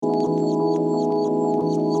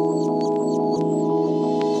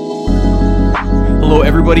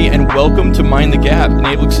everybody, and welcome to Mind the Gap,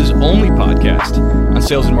 Enablix's only podcast on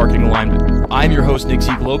sales and marketing alignment. I'm your host, Nick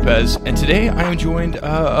Zeke Lopez, and today I am joined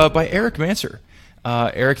by Erik Mansur.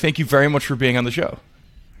 Erik, thank you very much for being on the show.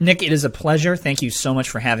 Nick, it is a pleasure. Thank you so much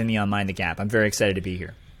for having me on Mind the Gap. I'm very excited to be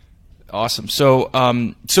here. Awesome. So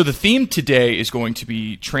the theme today is going to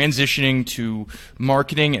be transitioning to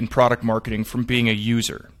marketing and product marketing from being a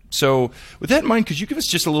user. So with that in mind, could you give us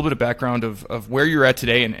just a little bit of background of where you're at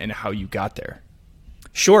today and how you got there?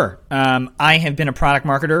 Sure. I have been a product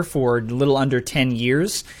marketer for a little under 10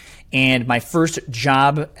 years. And my first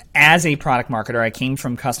job as a product marketer, I came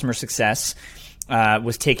from customer success,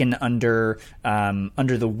 was taken under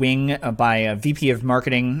the wing by a VP of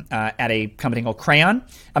marketing at a company called Crayon.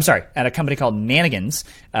 I'm sorry, at a company called Nanigans.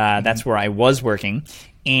 That's where I was working.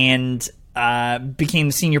 And became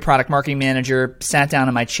senior product marketing manager, sat down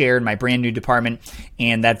in my chair in my brand new department,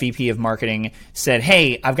 and that VP of marketing said,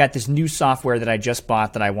 hey, I've got this new software that I just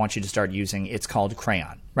bought that I want you to start using. It's called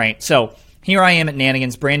Crayon, right? So here I am at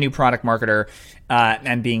Nanigans, brand new product marketer,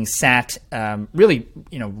 and being sat really,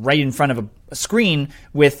 right in front of a screen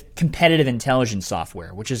with competitive intelligence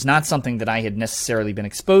software, which is not something that I had necessarily been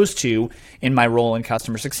exposed to in my role in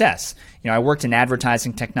customer success. I worked in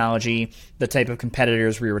advertising technology. The type of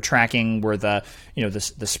competitors we were tracking were the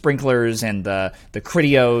sprinklers and the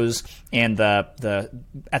Criteos and the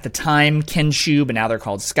at the time Kenshu, but now they're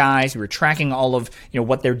called Skies. We were tracking all of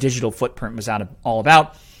what their digital footprint was all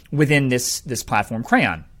about within this platform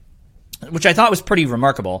Crayon, which I thought was pretty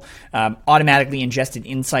remarkable. Automatically ingested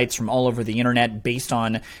insights from all over the internet based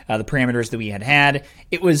on the parameters that we had.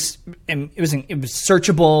 It was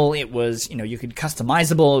searchable. It was you could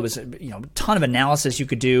customizable. It was a ton of analysis you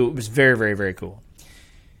could do. It was very, very, very cool.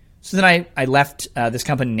 So then I left this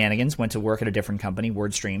company, Nanigans, went to work at a different company,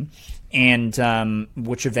 WordStream, and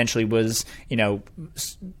which eventually was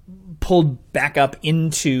pulled back up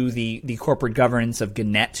into the corporate governance of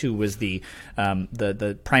Gannett, who was the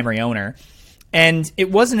primary owner. And it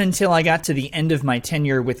wasn't until I got to the end of my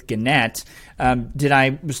tenure with Gannett did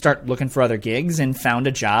I start looking for other gigs and found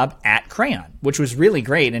a job at Crayon, which was really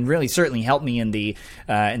great and really certainly helped me in the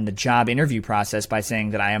job interview process by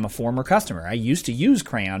saying that I am a former customer. I used to use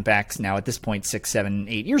Crayon back now at this point 6, 7,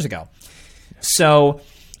 8 years ago. So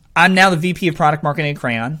I'm now the VP of Product Marketing at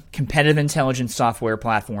Crayon, competitive intelligence software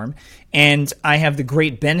platform, and I have the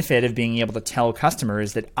great benefit of being able to tell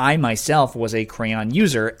customers that I myself was a Crayon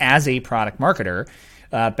user as a product marketer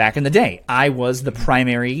back in the day. I was the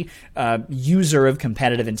primary user of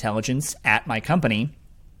competitive intelligence at my company,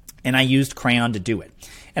 and I used Crayon to do it.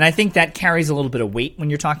 And I think that carries a little bit of weight when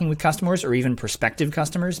you're talking with customers or even prospective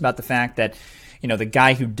customers about the fact that the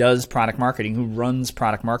guy who does product marketing, who runs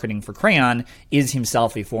product marketing for Crayon, is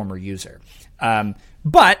himself a former user.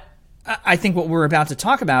 But I think what we're about to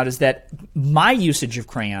talk about is that my usage of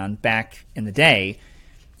Crayon back in the day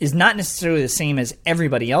is not necessarily the same as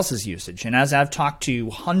everybody else's usage. And as I've talked to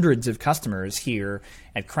hundreds of customers here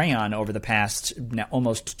at Crayon over the past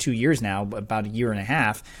almost 2 years now, about a year and a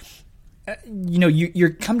half,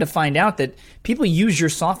 you're come to find out that people use your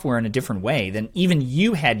software in a different way than even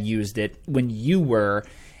you had used it when you were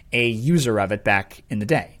a user of it back in the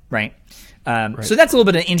day, right? Right. So that's a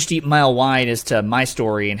little bit of inch deep, mile wide as to my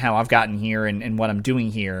story and how I've gotten here and what I'm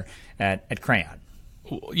doing here at Crayon.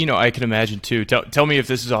 I can imagine too. Tell me if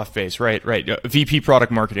this is off base, right? VP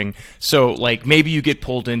product marketing. So like maybe you get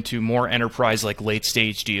pulled into more enterprise, like late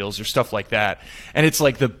stage deals or stuff like that. And it's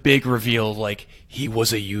like the big reveal, like he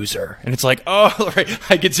was a user. And it's like, oh,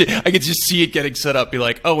 right. I could just see it getting set up. Be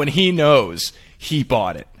like, oh, and he knows he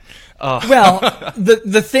bought it. Well,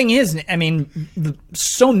 the thing is,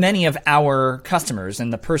 so many of our customers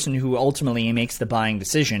and the person who ultimately makes the buying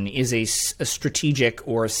decision is a strategic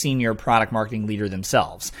or a senior product marketing leader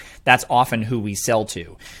themselves. That's often who we sell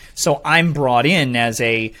to. So I'm brought in as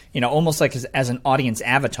almost like as an audience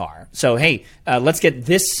avatar. So, hey, let's get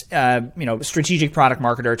this, strategic product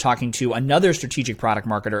marketer talking to another strategic product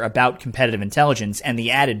marketer about competitive intelligence. And the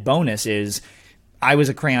added bonus is I was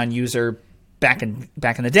a Crayon user back in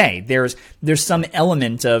the day. There's some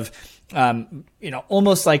element of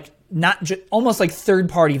almost like third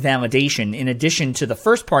party validation in addition to the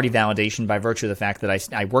first party validation by virtue of the fact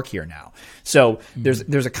that I work here now. So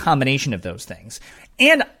there's a combination of those things.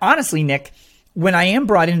 And honestly, Nick, when I am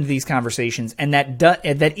brought into these conversations, and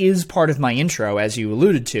that is part of my intro, as you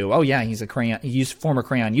alluded to. Oh yeah, he's a former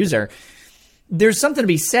Crayon user. There's something to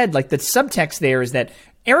be said, like the subtext there is that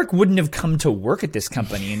Erik wouldn't have come to work at this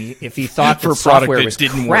company if he thought the software was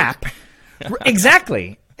crap.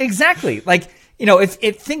 Exactly. Like,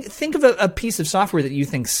 if think of a piece of software that you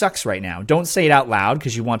think sucks right now. Don't say it out loud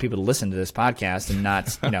because you want people to listen to this podcast and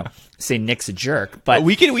not, say Nick's a jerk. But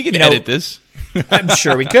we can edit this. I'm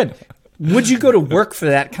sure we could. Would you go to work for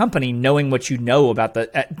that company knowing what you know about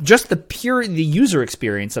just the user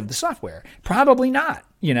experience of the software? Probably not.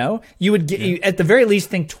 You would you, at the very least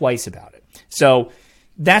think twice about it. So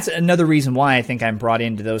that's another reason why I think I'm brought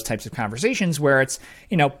into those types of conversations where it's,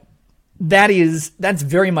 that's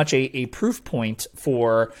very much a proof point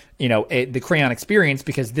for, the Crayon experience,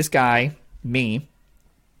 because this guy, me,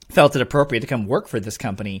 felt it appropriate to come work for this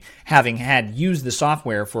company, having had used the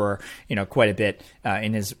software for, quite a bit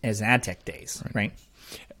in his ad tech days, right?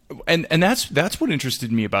 And that's what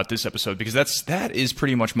interested me about this episode, because that is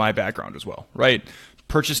pretty much my background as well, right?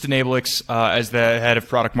 Purchased Enablix as the head of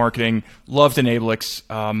product marketing, loved Enablix,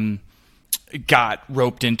 got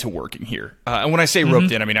roped into working here. And when I say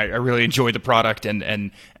roped in, I mean I really enjoyed the product,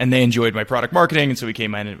 and they enjoyed my product marketing, and so we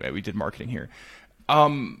came in and we did marketing here.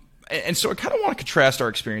 And so I kind of want to contrast our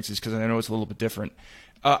experiences because I know it's a little bit different.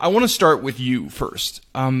 I want to start with you first.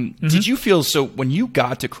 Did you feel, so when you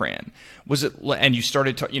got to Crayon, was it, and you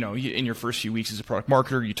started, in your first few weeks as a product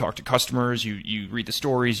marketer, you talk to customers, you read the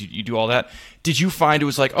stories, you do all that. Did you find it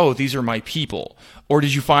was like, oh, these are my people? Or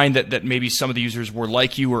did you find that maybe some of the users were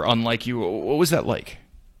like you or unlike you? What was that like?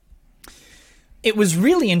 It was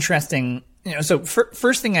really interesting. So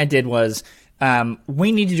first thing I did was,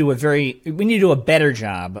 we need to do a better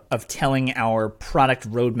job of telling our product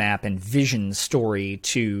roadmap and vision story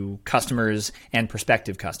to customers and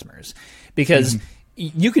prospective customers, because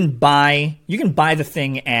you can buy the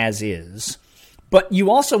thing as is, but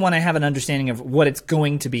you also want to have an understanding of what it's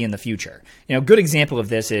going to be in the future. A good example of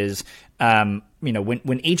this is, when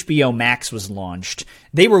HBO Max was launched,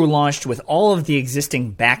 they were launched with all of the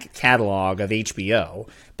existing back catalog of HBO,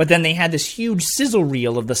 but then they had this huge sizzle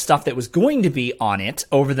reel of the stuff that was going to be on it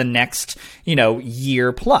over the next,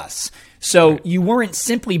 year plus. So you weren't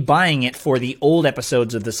simply buying it for the old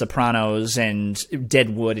episodes of The Sopranos and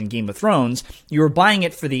Deadwood and Game of Thrones. You were buying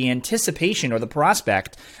it for the anticipation or the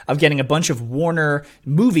prospect of getting a bunch of Warner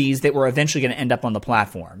movies that were eventually going to end up on the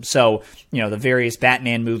platform. So, the various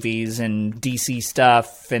Batman movies and DC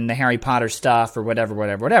stuff and the Harry Potter stuff or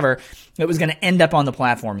whatever, it was going to end up on the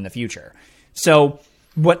platform in the future. So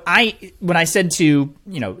when I said to,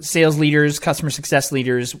 sales leaders, customer success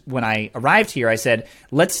leaders, when I arrived here, I said,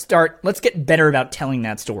 let's get better about telling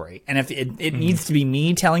that story. And if it needs to be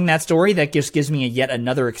me telling that story, that just gives me yet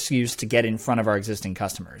another excuse to get in front of our existing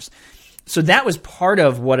customers. So that was part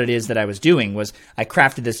of what it is that I was doing, was I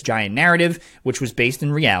crafted this giant narrative, which was based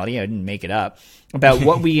in reality, I didn't make it up, about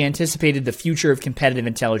what we anticipated the future of competitive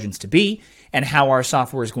intelligence to be and how our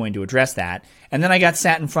software is going to address that. And then I got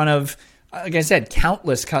sat in front of, like I said,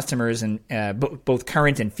 countless customers and both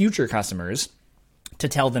current and future customers to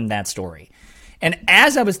tell them that story. And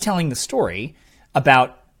as I was telling the story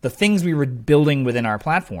about the things we were building within our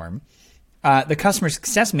platform, the customer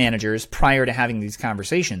success managers, prior to having these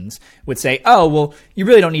conversations, would say, oh, well, you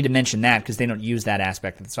really don't need to mention that because they don't use that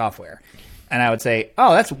aspect of the software. And I would say,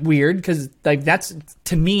 oh, that's weird, because that's,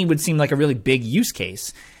 to me, would seem like a really big use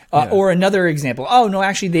case. Or another example, oh, no,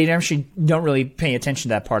 actually, they actually don't really pay attention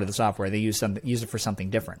to that part of the software. They use it for something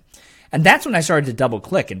different. And that's when I started to double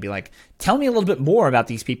click and be like, tell me a little bit more about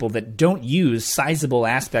these people that don't use sizable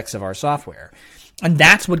aspects of our software. And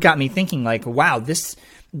that's what got me thinking, like, wow, this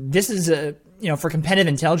is a, for competitive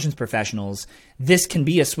intelligence professionals, this can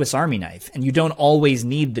be a Swiss Army knife, and you don't always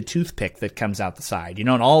need the toothpick that comes out the side. You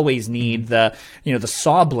don't always need the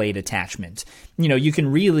saw blade attachment. You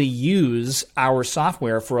can really use our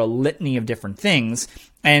software for a litany of different things.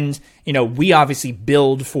 And, we obviously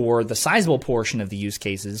build for the sizable portion of the use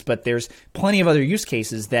cases, but there's plenty of other use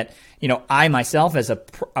cases that, I myself as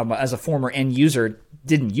a former end user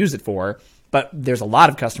didn't use it for, but there's a lot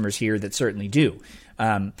of customers here that certainly do.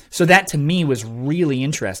 So that to me was really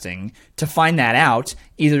interesting to find that out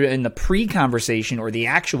either in the pre-conversation or the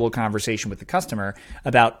actual conversation with the customer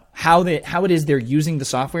about how it is they're using the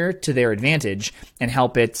software to their advantage and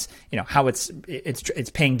help how it's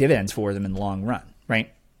paying dividends for them in the long run,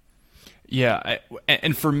 right? Yeah,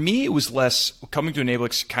 and for me, it was less coming to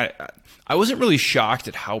Enablix. I wasn't really shocked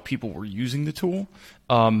at how people were using the tool.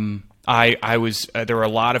 I was there were a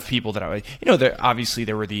lot of people that obviously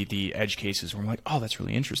there were the edge cases where I'm like, oh, that's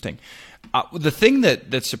really interesting. The thing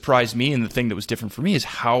that surprised me and the thing that was different for me is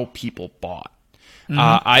how people bought.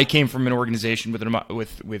 I came from an organization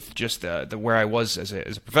with just the where I was as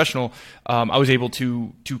a professional. I was able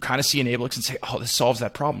to kind of see Enablix and say, oh, this solves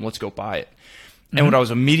that problem. Let's go buy it. And what I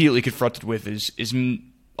was immediately confronted with is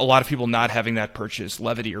a lot of people not having that purchase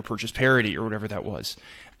levity or purchase parity or whatever that was.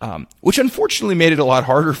 which unfortunately made it a lot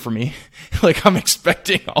harder for me. Like, I'm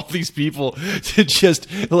expecting all these people to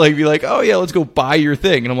just like be like, oh yeah, let's go buy your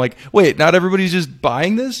thing. And I'm like, wait, not everybody's just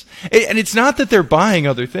buying this? And it's not that they're buying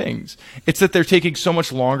other things. It's that they're taking so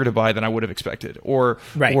much longer to buy than I would have expected, or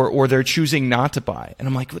they're choosing not to buy. And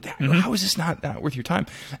I'm like, how is this not worth your time?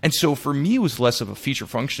 And so for me, it was less of a feature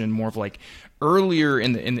function and more of like earlier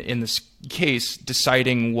in this case,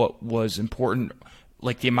 deciding what was important,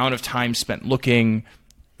 like the amount of time spent looking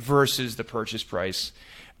versus the purchase price.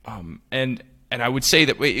 And I would say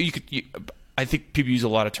that I think people use a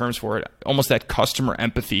lot of terms for it. Almost that customer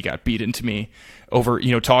empathy got beat into me over,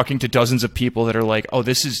 talking to dozens of people that are like, oh,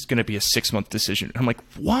 this is going to be a 6-month decision. I'm like,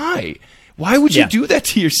 why? Why would you do that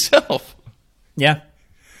to yourself? Yeah.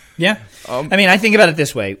 Yeah. I mean, I think about it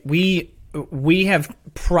this way. We have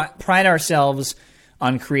pride ourselves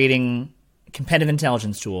on creating competitive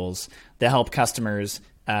intelligence tools that help customers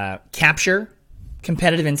capture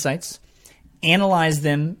competitive insights, analyze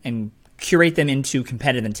them, and curate them into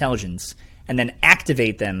competitive intelligence, and then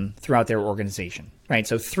activate them throughout their organization, right?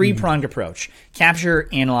 So three-pronged approach: capture,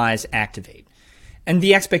 analyze, activate. And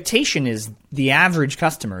the expectation is the average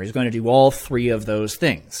customer is going to do all three of those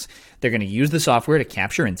things. They're going to use the software to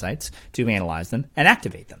capture insights, to analyze them, and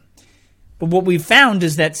activate them. But what we've found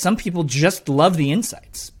is that some people just love the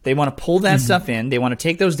insights. They want to pull that stuff in. They want to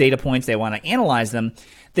take those data points. They want to analyze them.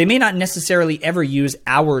 They may not necessarily ever use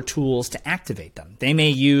our tools to activate them. They may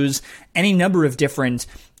use any number of different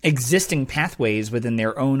existing pathways within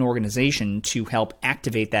their own organization to help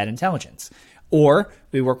activate that intelligence. Or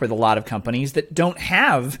we work with a lot of companies that don't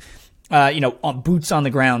have boots on the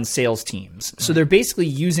ground sales teams. So they're basically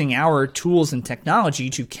using our tools and technology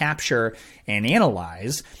to capture and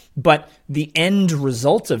analyze, but the end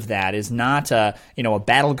result of that is not a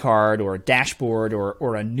battle card or a dashboard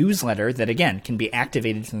or a newsletter that, again, can be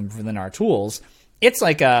activated from within our tools. It's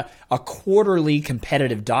like a quarterly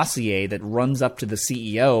competitive dossier that runs up to the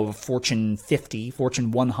CEO of a Fortune 50,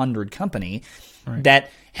 Fortune 100 company that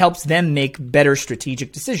helps them make better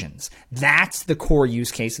strategic decisions. That's the core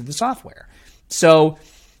use case of the software. So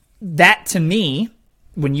that, to me,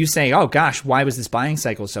 when you say, oh gosh, why was this buying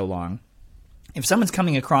cycle so long? If someone's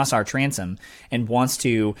coming across our transom and wants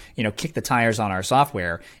to, kick the tires on our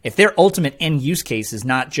software, if their ultimate end use case is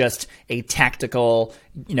not just a tactical,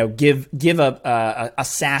 give a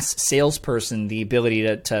SaaS salesperson the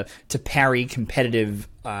ability to parry competitive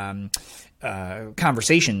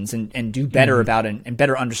conversations and do better about it and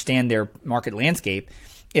better understand their market landscape.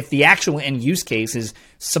 If the actual end use case is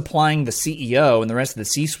supplying the CEO and the rest of the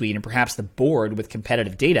C-suite and perhaps the board with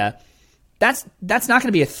competitive data, that's not going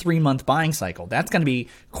to be a 3-month buying cycle. That's going to be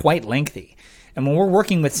quite lengthy. And when we're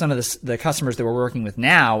working with some of the customers that we're working with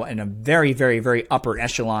now in a very, very, very upper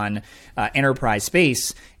echelon enterprise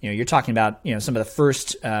space, you're talking about some of the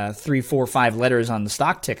first 3, 4, 5 letters on the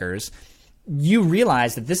stock tickers. You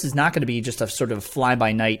realize that this is not going to be just a sort of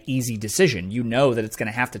fly-by-night easy decision. You know that it's going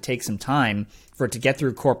to have to take some time for it to get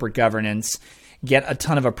through corporate governance, get a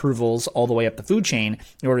ton of approvals all the way up the food chain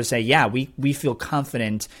in order to say, yeah, we feel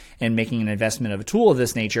confident in making an investment of a tool of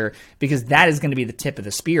this nature, because that is going to be the tip of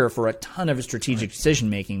the spear for a ton of strategic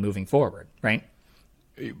decision-making moving forward, right?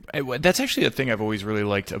 That's actually a thing I've always really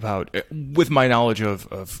liked about, with my knowledge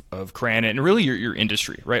of CRAN and really your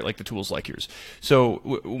industry, right? Like the tools like yours. So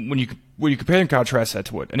when you compare and contrast that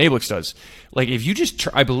to what Enablix does, like if you just,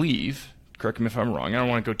 I believe, correct me if I'm wrong, I don't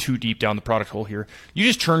want to go too deep down the product hole here. You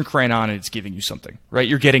just turn CRAN on and it's giving you something, right?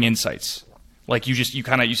 You're getting insights. Like you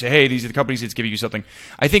say, hey, these are the companies that's giving you something.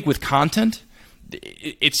 I think with content,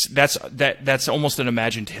 that's almost an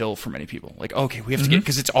imagined hill for many people. Like, okay, we have to get,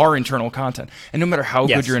 because it's our internal content, and no matter how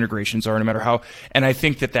good your integrations are, no matter how, and I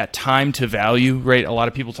think that time to value, right? A lot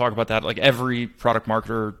of people talk about that. Like every product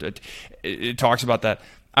marketer, it talks about that.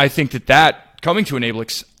 I think that coming to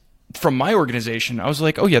Enablix from my organization, I was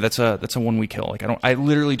like, oh yeah, that's a 1 week hill. Like I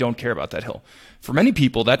literally don't care about that hill. For many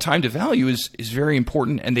people, that time to value is very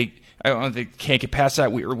important, and they can't get past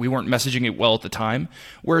that. We weren't messaging it well at the time.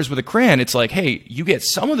 Whereas with a CRAN, it's like, hey, you get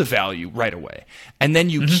some of the value right away, and then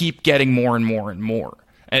you keep getting more and more and more.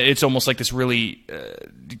 And it's almost like this really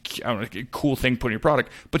cool thing put in your product.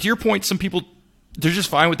 But to your point, some people, they're just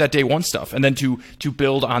fine with that day one stuff, and then to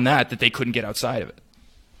build on that they couldn't get outside of it.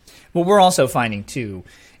 Well, we're also finding too,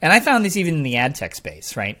 and I found this even in the ad tech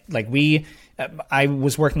space, right? Like I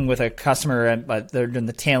was working with a customer during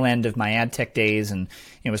the tail end of my ad tech days, and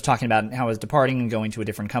was talking about how I was departing and going to a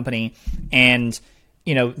different company. And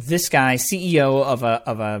this guy, CEO of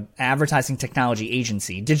a advertising technology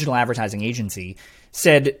agency, digital advertising agency,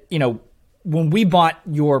 said, when we bought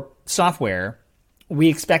your software, we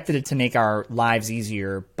expected it to make our lives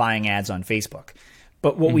easier buying ads on Facebook.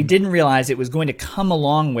 But what we didn't realize, it was going to come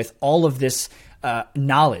along with all of this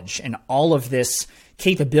knowledge and all of this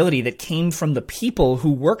capability that came from the people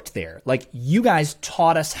who worked there. Like, you guys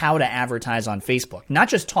taught us how to advertise on Facebook, not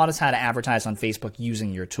just taught us how to advertise on Facebook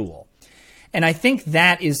using your tool. And I think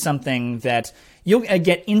that is something that you'll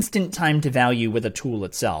get instant time to value with a tool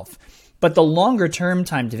itself. But the longer term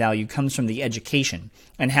time to value comes from the education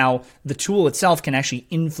and how the tool itself can actually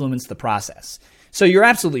influence the process. So you're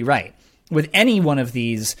absolutely right. With any one of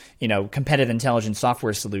these, competitive intelligence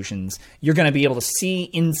software solutions, you're going to be able to see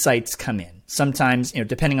insights come in. Sometimes,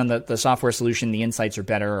 depending on the software solution, the insights are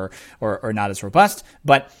better or not as robust,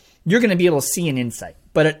 but you're going to be able to see an insight.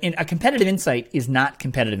 But a competitive insight is not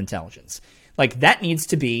competitive intelligence. Like, that needs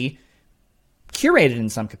to be curated in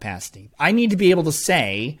some capacity. I need to be able to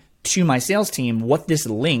say to my sales team what this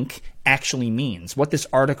link actually means, what this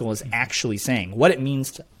article is actually saying, what it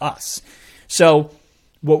means to us. So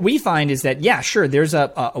what we find is that, yeah, sure, there's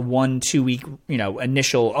a 1-2 week,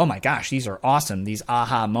 initial, oh my gosh, these are awesome, these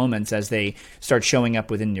aha moments as they start showing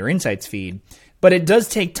up within your insights feed. But it does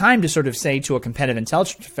take time to sort of say to a competitive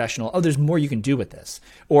intelligence professional, oh, there's more you can do with this.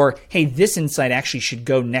 Or, hey, this insight actually should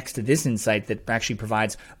go next to this insight that actually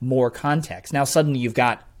provides more context. Now suddenly you've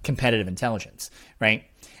got competitive intelligence, right?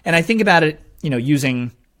 And I think about it,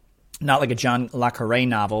 using not like a John le Carré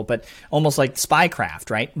novel, but almost like spycraft,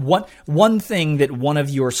 right? One thing that one of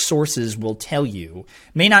your sources will tell you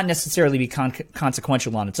may not necessarily be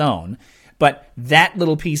consequential on its own, but that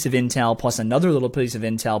little piece of intel plus another little piece of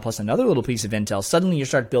intel plus another little piece of intel, suddenly you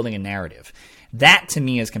start building a narrative. That, to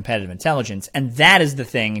me, is competitive intelligence, and that is the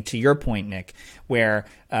thing, to your point, Nick, where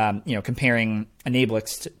comparing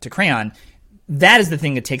Enablix to Crayon, that is the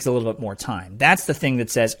thing that takes a little bit more time. That's the thing that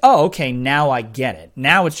says, oh, okay, now I get it.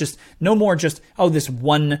 Now it's just no more just, oh, this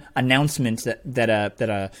one announcement that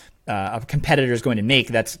a competitor is going to make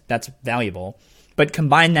that's valuable. But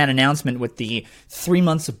combine that announcement with the 3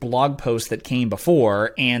 months of blog posts that came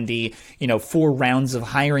before and the 4 rounds of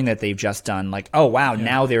hiring that they've just done. Like, oh, wow,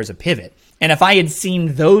 now there's a pivot. And if I had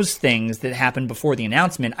seen those things that happened before the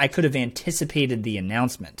announcement, I could have anticipated the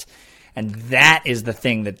announcement. And that is the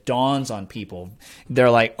thing that dawns on people. They're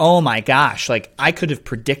like, oh my gosh, like, I could have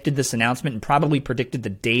predicted this announcement and probably predicted the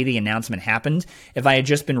day the announcement happened if I had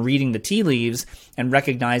just been reading the tea leaves and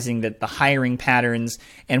recognizing that the hiring patterns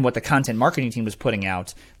and what the content marketing team was putting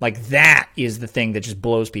out, like, that is the thing that just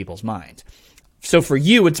blows people's mind. So for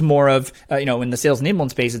you, it's more of, in the sales enablement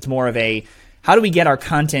space, it's more of a, how do we get our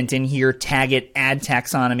content in here, tag it, add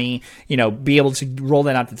taxonomy, be able to roll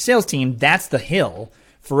that out to the sales team? That's the hill.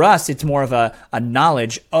 For us, it's more of a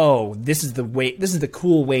knowledge, oh, this is the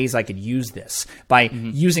cool ways I could use this by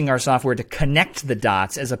using our software to connect the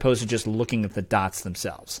dots as opposed to just looking at the dots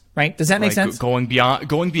themselves. Right? Does that make sense? Going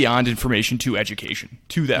beyond information to education,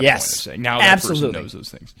 to that point of saying, now that person knows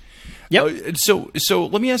those things. Yep. So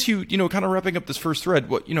let me ask you, kind of wrapping up this first thread,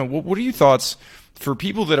 what are your thoughts for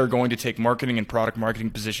people that are going to take marketing and product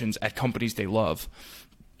marketing positions at companies they love?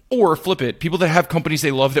 Or flip it, people that have companies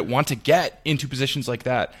they love that want to get into positions like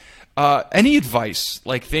that. Any advice,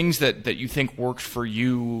 like things that you think worked for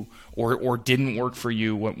you or didn't work for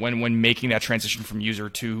you when making that transition from user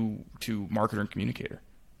to marketer and communicator?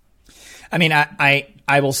 I mean,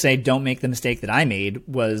 I will say, don't make the mistake that I made,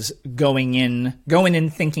 was going in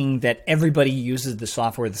thinking that everybody uses the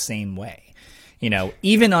software the same way.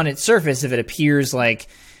 Even on its surface, if it appears like,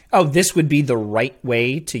 oh, this would be the right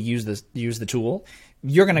way to use the tool,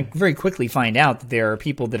 you're going to very quickly find out that there are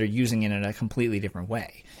people that are using it in a completely different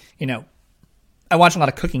way. I watch a lot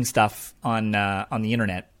of cooking stuff on the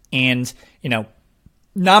internet, and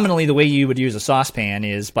nominally the way you would use a saucepan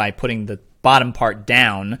is by putting the bottom part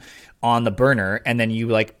down on the burner, and then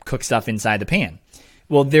you cook stuff inside the pan.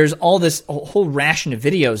 Well, there's all this whole ration of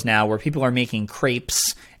videos now where people are making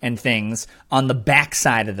crepes and things on the back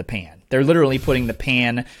side of the pan. They're literally putting the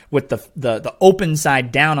pan with the open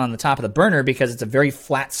side down on the top of the burner because it's a very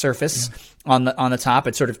flat surface on the top.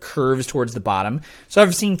 It sort of curves towards the bottom. So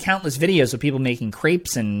I've seen countless videos of people making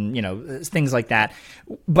crepes and things like that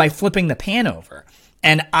by flipping the pan over.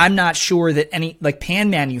 And I'm not sure that any pan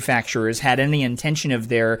manufacturers had any intention of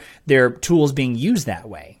their tools being used that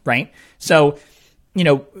way, right? So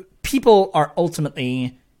people are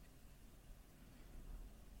ultimately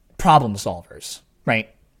problem solvers, right?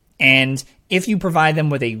 And if you provide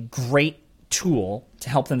them with a great tool to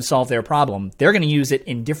help them solve their problem, they're going to use it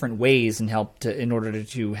in different ways in order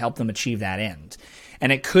to help them achieve that end.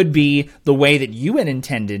 And it could be the way that you had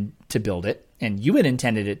intended to build it and you had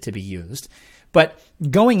intended it to be used. But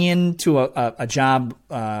going into a job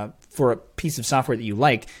for a piece of software that you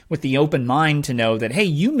like with the open mind to know that, hey,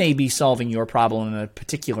 you may be solving your problem in a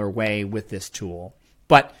particular way with this tool.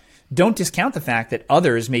 But don't discount the fact that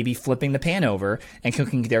others may be flipping the pan over and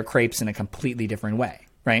cooking their crepes in a completely different way,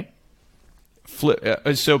 right?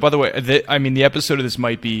 So, by the way, the episode of this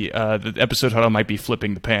might be the episode title might be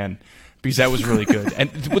 "Flipping the Pan," because that was really good.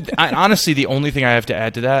 And honestly, the only thing I have to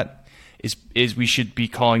add to that is we should be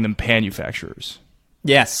calling them panufacturers.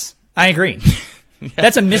 Yes, I agree.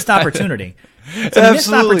 That's a missed opportunity. It's a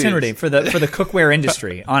missed opportunity for the cookware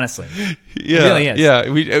industry, honestly. Yeah, it really is. Yeah,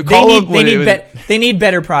 they need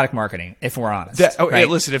better product marketing, if we're honest. Right? Hey,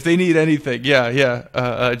 listen, if they need anything, Kenji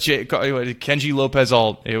Lopez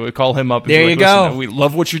Alt, we call him up. There you go. We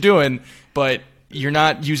love what you're doing, but you're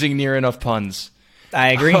not using near enough puns.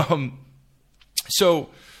 I agree. So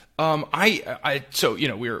we're at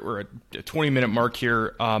a 20-minute mark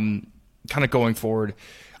here, kind of going forward.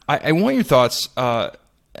 I want your thoughts. I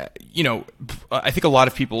think a lot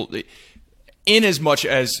of people, in as much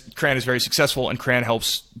as Cran is very successful and Cran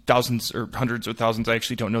helps thousands or hundreds of thousands, I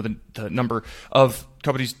actually don't know the number of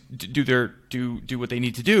companies do what they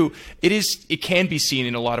need to do. It can be seen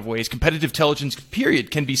in a lot of ways. Competitive intelligence,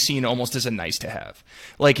 period, can be seen almost as a nice to have.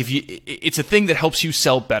 Like it's a thing that helps you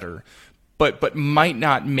sell better, but might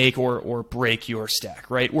not make or break your stack,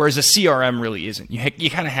 right? Whereas a CRM really isn't. You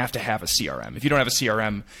kind of have to have a CRM. If you don't have a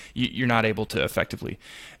CRM, you're not able to effectively.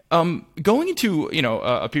 Going into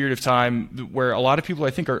a period of time where a lot of people I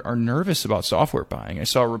think are nervous about software buying. I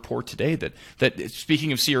saw a report today that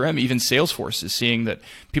speaking of CRM, even Salesforce is seeing that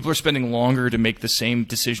people are spending longer to make the same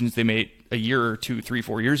decisions they made a year or 2, 3,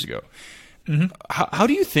 4 years ago. Mm-hmm. How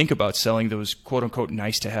do you think about selling those quote-unquote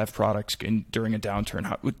nice-to-have products during a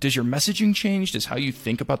downturn? Does your messaging change? Does how you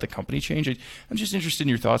think about the company change? I'm just interested in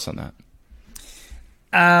your thoughts on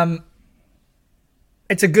that.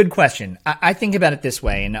 It's a good question. I think about it this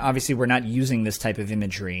way, and obviously we're not using this type of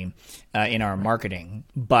imagery in our marketing,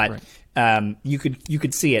 but you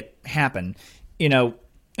could see it happen.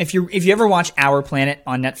 If you ever watch Our Planet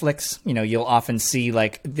on Netflix, you'll often see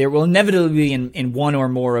like there will inevitably be in one or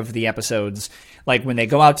more of the episodes, like when they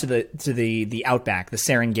go out to the outback, the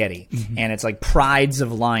Serengeti, mm-hmm. and it's like prides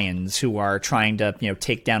of lions who are trying to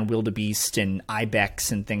take down wildebeest and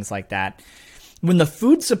ibex and things like that. When the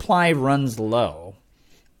food supply runs low,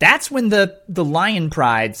 that's when the lion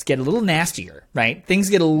prides get a little nastier, right? Things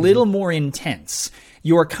get a little mm-hmm. more intense.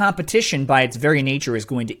 Your competition by its very nature is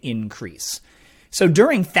going to increase. So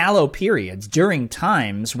during fallow periods, during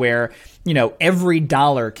times where, every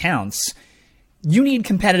dollar counts, you need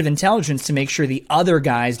competitive intelligence to make sure the other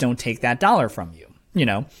guys don't take that dollar from you.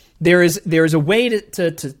 There is a way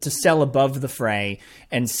to sell above the fray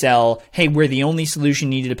and sell, hey, we're the only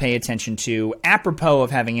solution you needed to pay attention to, apropos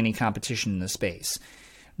of having any competition in the space.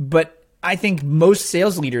 But I think most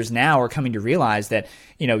sales leaders now are coming to realize that,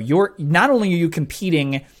 you're not only are you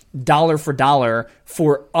competing dollar for dollar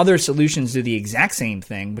for other solutions do the exact same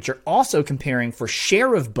thing, but you're also comparing for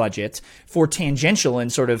share of budget for tangential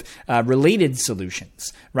and sort of related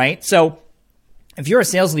solutions, right? So if you're a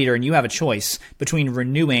sales leader and you have a choice between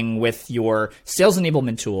renewing with your sales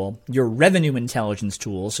enablement tool, your revenue intelligence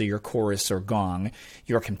tool, so your Chorus or Gong,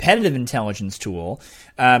 your competitive intelligence tool,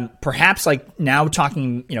 perhaps like now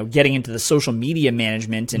talking, getting into the social media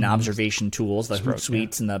management and mm-hmm. observation tools, the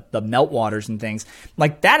Hootsuites and the Meltwaters and things,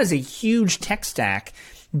 like that is a huge tech stack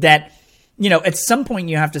that at some point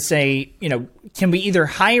you have to say, can we either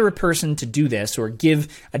hire a person to do this or give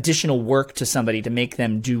additional work to somebody to make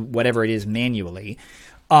them do whatever it is manually?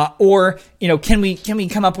 Or can we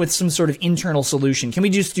come up with some sort of internal solution? Can we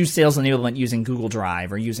just do sales enablement using Google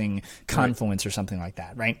Drive or using Confluence or something like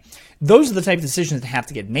that, right? Those are the type of decisions that have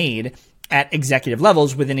to get made at executive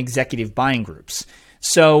levels within executive buying groups.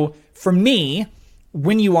 So for me,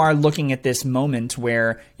 when you are looking at this moment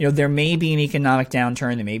where, there may be an economic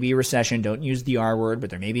downturn, there may be a recession, don't use the R word, but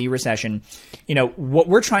there may be a recession, what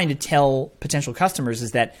we're trying to tell potential customers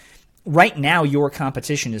is that right now your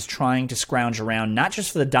competition is trying to scrounge around not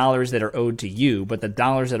just for the dollars that are owed to you, but the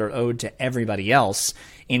dollars that are owed to everybody else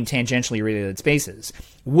in tangentially related spaces.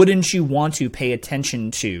 Wouldn't you want to pay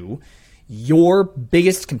attention to your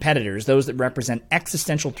biggest competitors, those that represent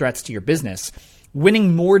existential threats to your business?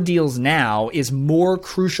 Winning more deals now is more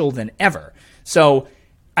crucial than ever. So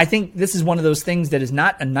I think this is one of those things that is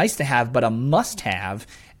not a nice to have, but a must have,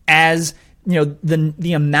 as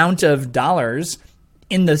the amount of dollars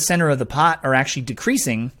in the center of the pot are actually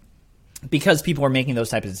decreasing because people are making those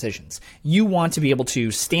types of decisions. You want to be able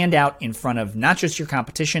to stand out in front of not just your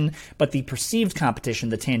competition, but the perceived competition,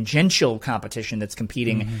 the tangential competition that's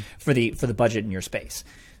competing mm-hmm. for the budget in your space.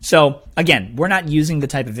 So again, we're not using the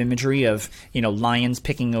type of imagery of, lions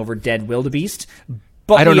picking over dead wildebeest.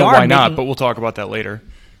 But I don't know why not, but we'll talk about that later.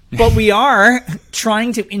 But we are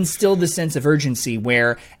trying to instill the sense of urgency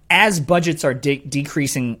where, as budgets are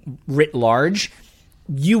decreasing writ large,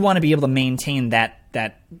 you want to be able to maintain that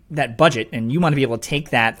budget, and you want to be able to take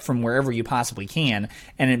that from wherever you possibly can.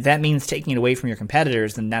 And if that means taking it away from your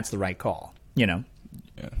competitors, then that's the right call.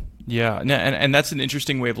 Yeah, and that's an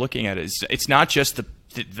interesting way of looking at it. It's not just the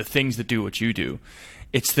things that do what you do;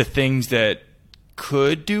 it's the things that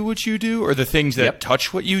could do what you do, or the things that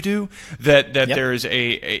touch what you do. That there is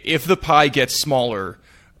if the pie gets smaller,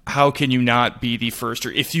 how can you not be the first?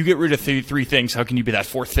 Or if you get rid of three things, how can you be that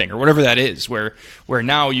fourth thing, or whatever that is? Where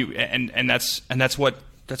now you and that's what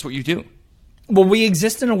you do. Well, we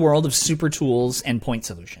exist in a world of super tools and point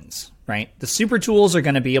solutions, right? The super tools are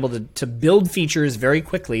going to be able to build features very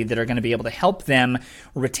quickly that are going to be able to help them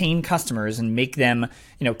retain customers and make them,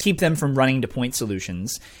 keep them from running to point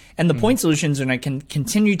solutions. And the point solutions are going to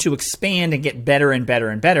continue to expand and get better and better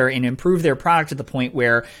and better and improve their product to the point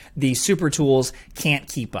where the super tools can't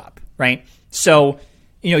keep up, right? So,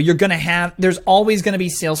 you're going to there's always going to be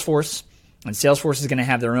Salesforce, and Salesforce is going to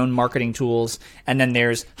have their own marketing tools. And then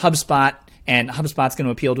there's HubSpot, and HubSpot's going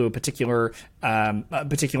to appeal to a particular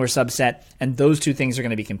subset, and those two things are going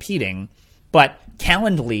to be competing. But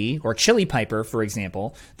Calendly or Chili Piper, for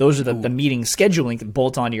example, those are the meeting scheduling that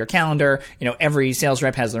bolt onto your calendar. Every sales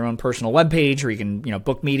rep has their own personal webpage where you can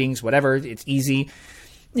book meetings, whatever. It's easy.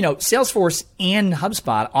 Salesforce and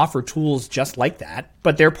HubSpot offer tools just like that,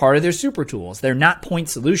 but they're part of their super tools. They're not point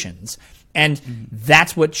solutions. And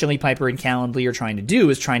that's what Chili Piper and Calendly are trying to do,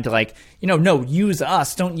 is trying to no, use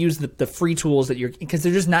us. Don't use the free tools because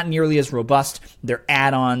they're just not nearly as robust. They're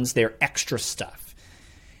add-ons. They're extra stuff.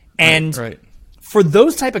 And right. For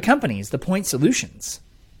those type of companies, the point solutions,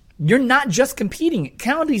 you're not just competing.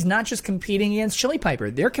 Calendly's not just competing against Chili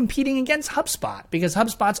Piper. They're competing against HubSpot because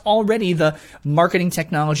HubSpot's already the marketing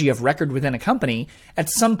technology of record within a company. At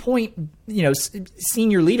some point,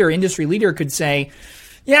 senior leader, industry leader could say,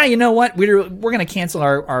 yeah, you know what? We're going to cancel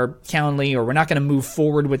our Calendly, or we're not going to move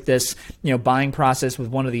forward with this, buying process with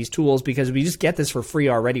one of these tools because we just get this for free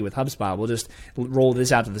already with HubSpot. We'll just roll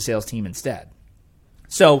this out to the sales team instead.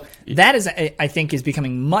 So that is, I think, is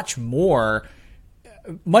becoming much more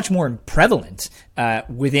prevalent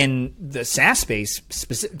within the SaaS space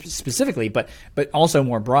specifically, but also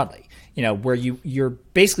more broadly. Where you're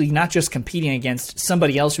basically not just competing against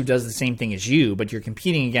somebody else who does the same thing as you, but you're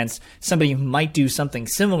competing against somebody who might do something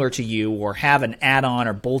similar to you or have an add-on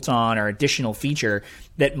or bolt-on or additional feature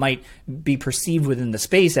that might be perceived within the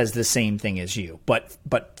space as the same thing as you, but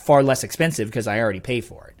far less expensive because I already pay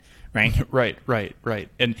for it. Right? Right.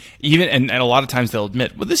 And even a lot of times they'll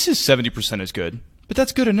admit, well, this is 70% as good. But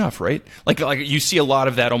that's good enough, right? Like you see a lot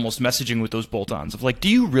of that almost messaging with those bolt-ons of do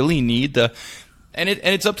you really need the? And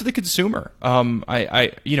it's up to the consumer. We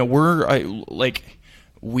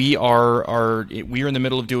are in the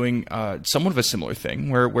middle of doing somewhat of a similar thing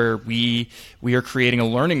where we are creating a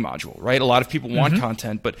learning module, right? A lot of people want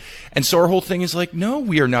content, and so our whole thing is no,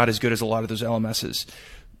 we are not as good as a lot of those LMSs.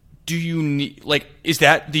 Do you need is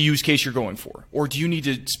that the use case you're going for, or do you need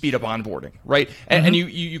to speed up onboarding, right? And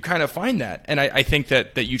you kind of find that, and I think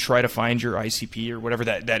that you try to find your ICP or whatever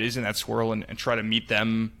that is in that swirl and try to meet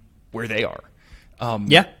them where they are,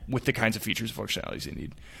 with the kinds of features and functionalities they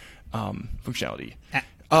need.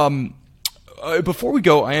 Before we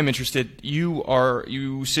go, I am interested.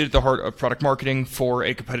 You sit at the heart of product marketing for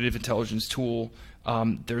a competitive intelligence tool.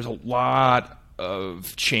 There's a lot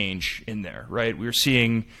of change in there, right? We're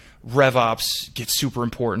seeing RevOps get super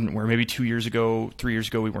important, where maybe 3 years ago,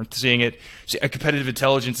 we weren't seeing it. So competitive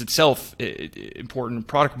intelligence itself, important.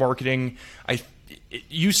 Product marketing.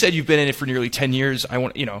 You said you've been in it for nearly 10 years.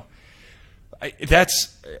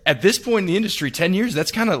 That's at this point in the industry, 10 years.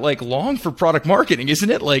 That's kind of long for product marketing,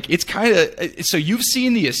 isn't it? It's kind of so you've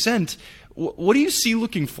seen the ascent. What do you see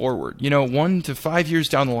looking forward? 1 to 5 years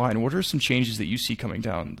down the line, what are some changes that you see coming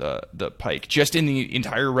down the pike, just in the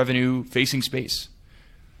entire revenue-facing space?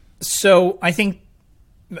 So I think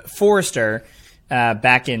Forrester,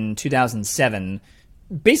 back in 2007,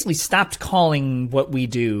 basically stopped calling what we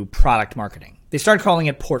do product marketing. They started calling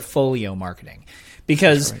it portfolio marketing.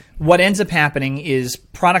 Because what ends up happening is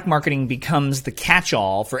product marketing becomes the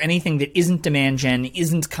catch-all for anything that isn't demand gen,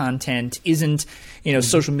 isn't content, isn't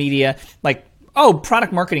social media.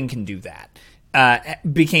 Product marketing can do that.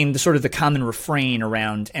 Became the sort of the common refrain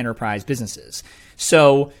around enterprise businesses.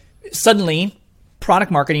 So suddenly,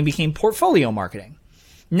 product marketing became portfolio marketing.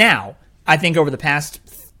 Now, I think over the past,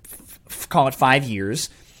 call it 5 years,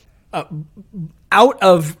 out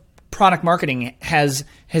of product marketing has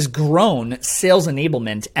grown sales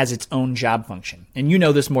enablement as its own job function. And you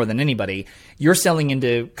know this more than anybody. You're selling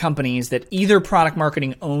into companies that either product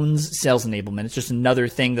marketing owns sales enablement, it's just another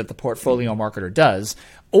thing that the portfolio marketer does,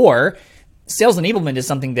 or sales enablement is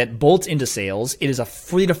something that bolts into sales. It is a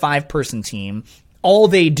 3 to 5 person team. All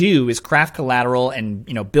they do is craft collateral and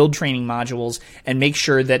build training modules and make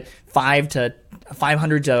sure that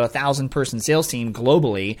 500 to 1,000 person sales team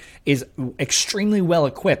globally is extremely well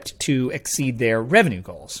equipped to exceed their revenue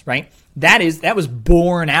goals. Right? That was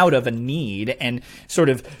born out of a need and sort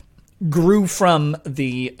of grew from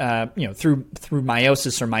the through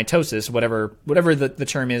meiosis or mitosis, whatever the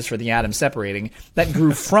term is for the atom separating. That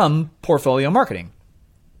grew from portfolio marketing.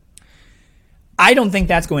 I don't think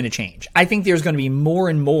that's going to change. I think there's going to be more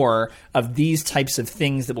and more of these types of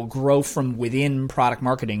things that will grow from within product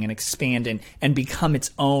marketing and expand and become its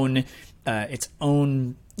own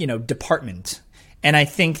department. And I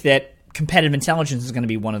think that competitive intelligence is going to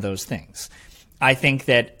be one of those things. I think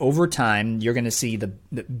that over time, you're going to see the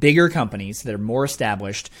bigger companies that are more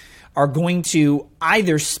established are going to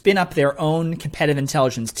either spin up their own competitive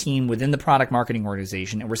intelligence team within the product marketing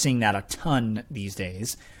organization, and we're seeing that a ton these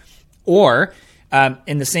days, or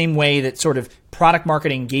in the same way that sort of product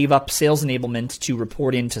marketing gave up sales enablement to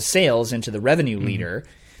report into sales, into the revenue leader,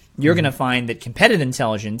 you're going to find that competitive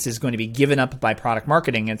intelligence is going to be given up by product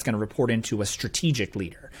marketing and it's going to report into a strategic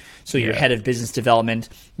leader. So your head of business development,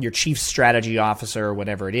 your chief strategy officer, or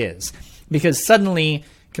whatever it is. Because suddenly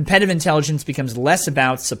competitive intelligence becomes less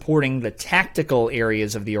about supporting the tactical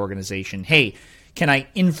areas of the organization. Hey, can I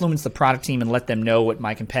influence the product team and let them know what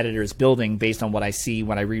my competitor is building based on what I see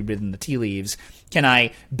when I read within the tea leaves? Can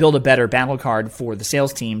I build a better battle card for the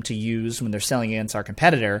sales team to use when they're selling against our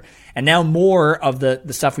competitor? And now more of the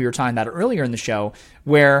stuff we were talking about earlier in the show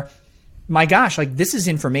where, my gosh, like this is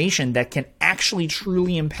information that can actually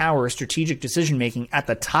truly empower strategic decision-making at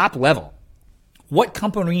the top level. What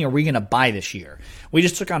company are we going to buy this year? We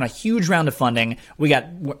just took on a huge round of funding. We got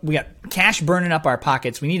cash burning up our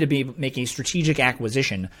pockets. We need to make a strategic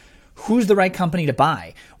acquisition. Who's the right company to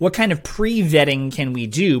buy? What kind of pre-vetting can we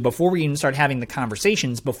do before we even start having the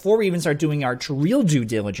conversations, before we even start doing our real due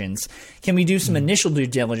diligence? Can we do some initial due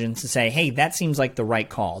diligence to say, hey, that seems like the right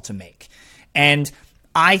call to make? And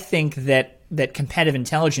I think that competitive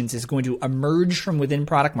intelligence is going to emerge from within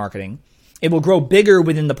product marketing. It will grow bigger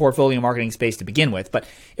within the portfolio marketing space to begin with, but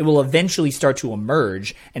it will eventually start to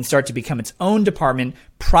emerge and start to become its own department,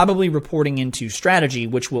 probably reporting into strategy,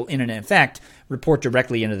 which will, in an effect, report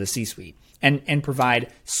directly into the C-suite and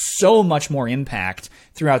provide so much more impact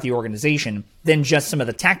throughout the organization than just some of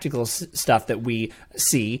the tactical stuff that we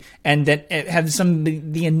see and that have some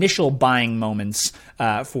of the initial buying moments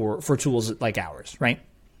for tools like ours, right?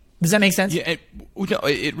 Does that make sense? Yeah,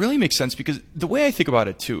 it really makes sense because the way I think about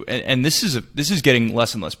it too, and this is getting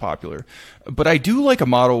less and less popular, but I do like a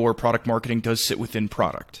model where product marketing does sit within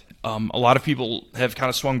product. A lot of people have kind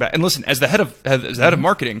of swung back. And listen, as the head of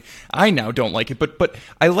marketing, I now don't like it, but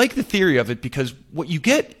I like the theory of it because what you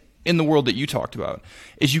get in the world that you talked about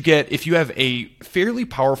is if you have a fairly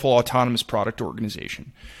powerful autonomous product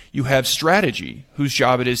organization, you have strategy whose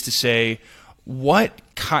job it is to say,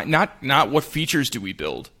 not what features do we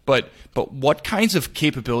build, but what kinds of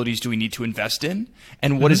capabilities do we need to invest in,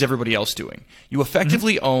 and what is everybody else doing? You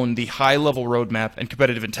effectively own the high-level roadmap and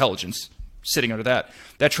competitive intelligence sitting under that.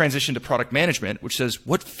 That transition to product management, which says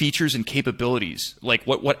what features and capabilities, like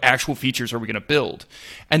what actual features are we going to build?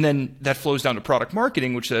 And then that flows down to product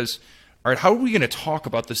marketing, which says, all right, how are we going to talk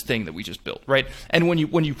about this thing that we just built, right? And when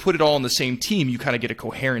you put it all in the same team, you kind of get a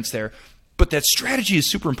coherence there. But that strategy is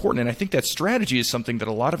super important, and I think that strategy is something that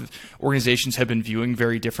a lot of organizations have been viewing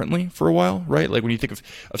very differently for a while, right? Like when you think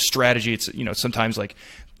of strategy, it's sometimes like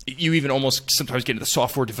you even almost sometimes get into the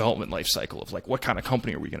software development life cycle of like what kind of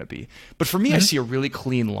company are we going to be? But for me, I see a really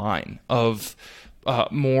clean line of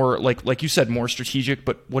more like you said, more strategic.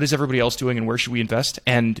 But what is everybody else doing, and where should we invest?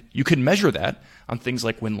 And you can measure that on things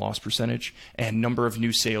like win-loss percentage and number of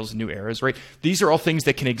new sales and new eras, right? These are all things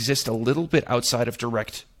that can exist a little bit outside of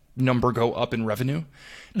direct number go up in revenue,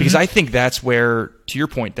 because I think that's where, to your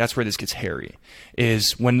point, that's where this gets hairy,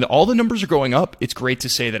 is when all the numbers are going up. It's great to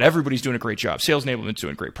say that everybody's doing a great job. Sales enablement's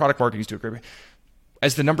doing great. Product marketing's doing great.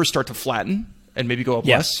 As the numbers start to flatten and maybe go up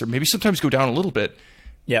less, or maybe sometimes go down a little bit,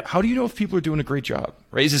 how do you know if people are doing a great job,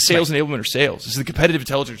 right? Is it sales enablement or sales? Is it the competitive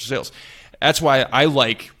intelligence or sales? That's why I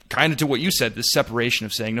like, kind of to what you said, this separation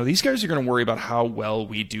of saying, no, these guys are going to worry about how well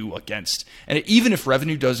we do against. And even if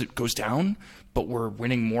revenue goes down, but we're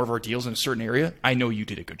winning more of our deals in a certain area, I know you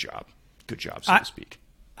did a good job, so to speak.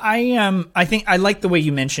 I think I like the way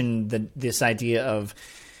you mentioned this idea of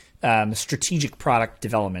strategic product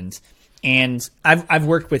development. And I've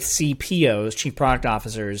worked with CPOs, chief product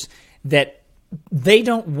officers, that they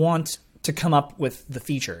don't want to come up with the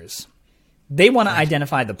features. They want to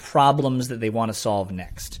identify the problems that they want to solve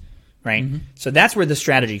next, right? So that's where the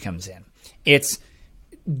strategy comes in. It's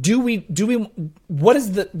what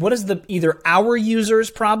is the either our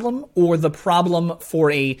user's problem or the problem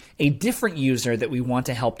for a different user that we want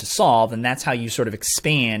to help to solve, and that's how you sort of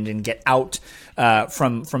expand and get out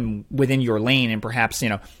from within your lane and perhaps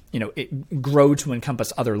grow to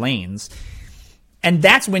encompass other lanes. And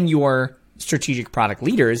that's when your strategic product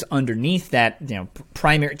leaders underneath that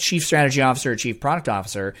primary chief strategy officer, chief product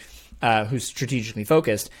officer, who's strategically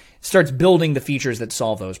focused, starts building the features that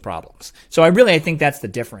solve those problems. So I think that's the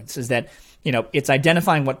difference, is that it's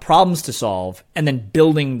identifying what problems to solve and then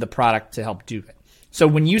building the product to help do it. So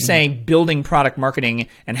when you say building product marketing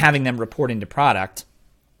and having them report into product,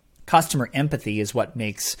 customer empathy is what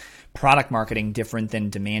makes product marketing different than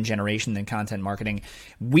demand generation, than content marketing.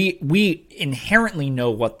 We inherently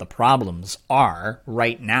know what the problems are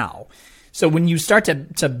right now. So when you start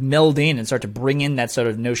to meld in and start to bring in that sort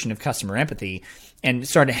of notion of customer empathy and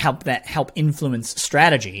start to help influence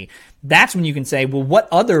strategy, that's when you can say, well, what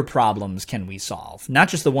other problems can we solve? Not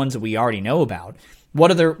just the ones that we already know about. What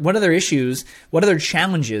other issues, what other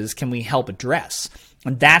challenges can we help address?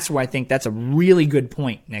 And that's where I think that's a really good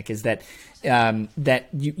point, Nick, is that that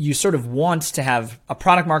you sort of want to have a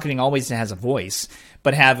product marketing always has a voice,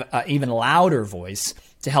 but have an even louder voice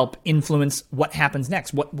to help influence what happens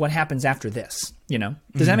next, what happens after this.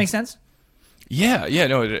 Does that make sense? Yeah,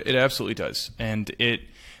 no, it absolutely does, and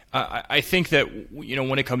I think that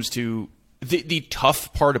when it comes to the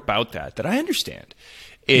tough part about that I understand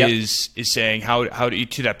is saying how do you,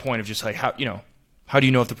 to that point of just like how do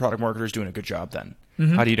you know if the product marketer is doing a good job then?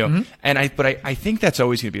 How do you know? And I think that's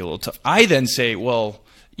always going to be a little tough. I then say, well,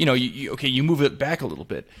 you move it back a little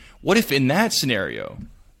bit. What if in that scenario,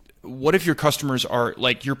 what if your customers are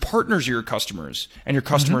like your partners are your customers and your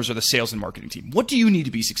customers are the sales and marketing team? What do you need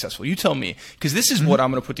to be successful? You tell me, because this is what I'm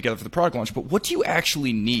going to put together for the product launch, but what do you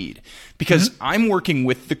actually need? Because I'm working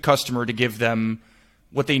with the customer to give them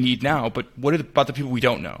what they need now, but what about the people we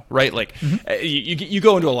don't know, right? Like you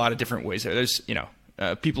go into a lot of different ways there. There's,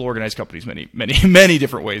 people organize companies many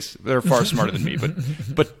different ways. They're far smarter than me,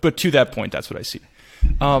 but to that point, that's what I see.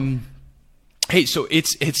 Hey, so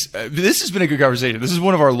it's this has been a good conversation. This is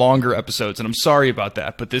one of our longer episodes, and I'm sorry about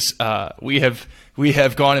that. But this we have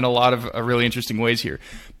gone in a lot of really interesting ways here.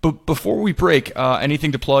 But before we break,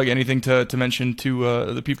 anything to plug? Anything to mention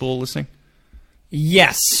to the people listening?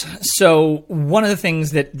 Yes. So one of the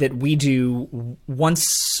things that we do once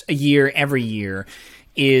a year, every year,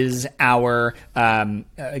 is our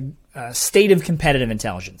state of competitive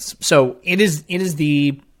intelligence. So it is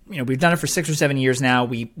the we've done it for 6 or 7 years now.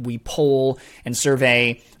 We poll and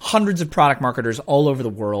survey hundreds of product marketers all over the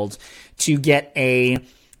world to get a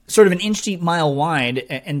sort of an inch deep, mile wide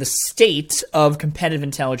in the state of competitive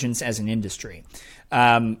intelligence as an industry.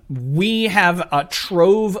 We have a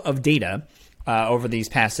trove of data over these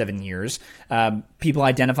past 7 years, people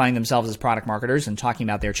identifying themselves as product marketers and talking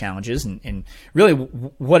about their challenges and really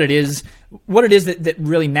what it is that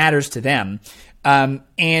really matters to them.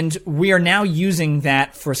 And we are now using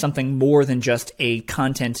that for something more than just a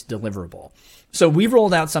content deliverable. So we've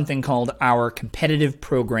rolled out something called our competitive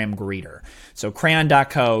program grader. So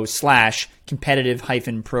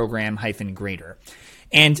crayon.co/competitive-program-grader.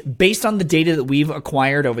 And based on the data that we've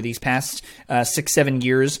acquired over these past 6-7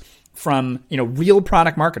 years from real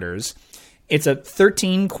product marketers, it's a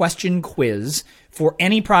 13-question quiz for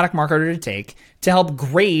any product marketer to take to help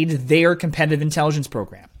grade their competitive intelligence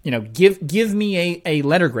program. Give me a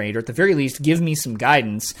letter grade, or at the very least, give me some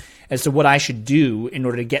guidance as to what I should do in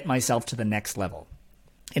order to get myself to the next level.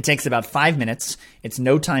 It takes about 5 minutes. It's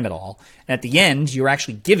no time at all. And at the end, you're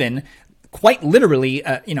actually given quite literally,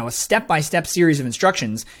 a step-by-step series of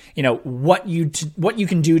instructions, what you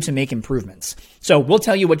can do to make improvements. So we'll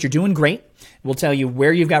tell you what you're doing great. We'll tell you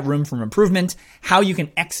where you've got room for improvement, how you can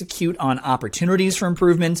execute on opportunities for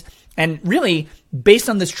improvement, and really, based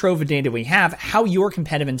on this trove of data we have, how your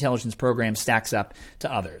competitive intelligence program stacks up to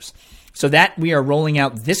others. So that we are rolling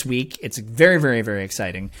out this week. It's very, very, very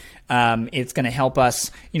exciting. It's going to help us,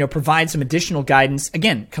 provide some additional guidance,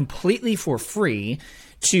 again, completely for free,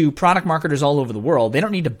 to product marketers all over the world. They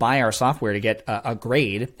don't need to buy our software to get a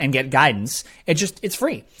grade and get guidance. It's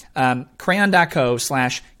free.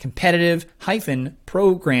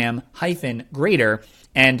 Crayon.co/competitive-program-grader.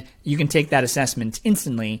 And you can take that assessment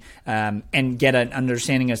instantly and get an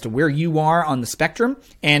understanding as to where you are on the spectrum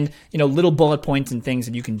and, little bullet points and things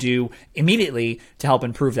that you can do immediately to help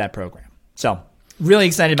improve that program. So really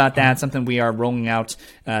excited about that. Something we are rolling out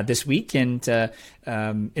this week, and it's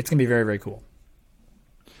going to be very, very cool.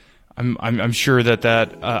 I'm sure that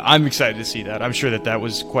I'm excited to see that. I'm sure that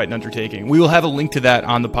was quite an undertaking. We will have a link to that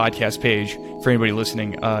on the podcast page for anybody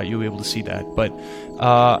listening. You'll be able to see that. But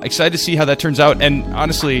excited to see how that turns out. And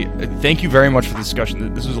honestly, thank you very much for the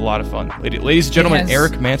discussion. This was a lot of fun. Ladies and gentlemen,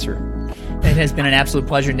 Erik Mansur. It has been an absolute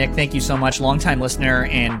pleasure, Nick. Thank you so much. Long-time listener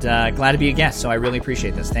and glad to be a guest. So I really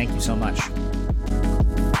appreciate this. Thank you so much.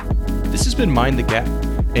 This has been Mind the Gap,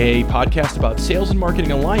 a podcast about sales and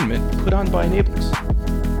marketing alignment put on by Enablers.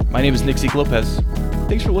 My name is Nick Zeke Lopez.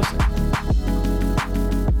 Thanks for listening.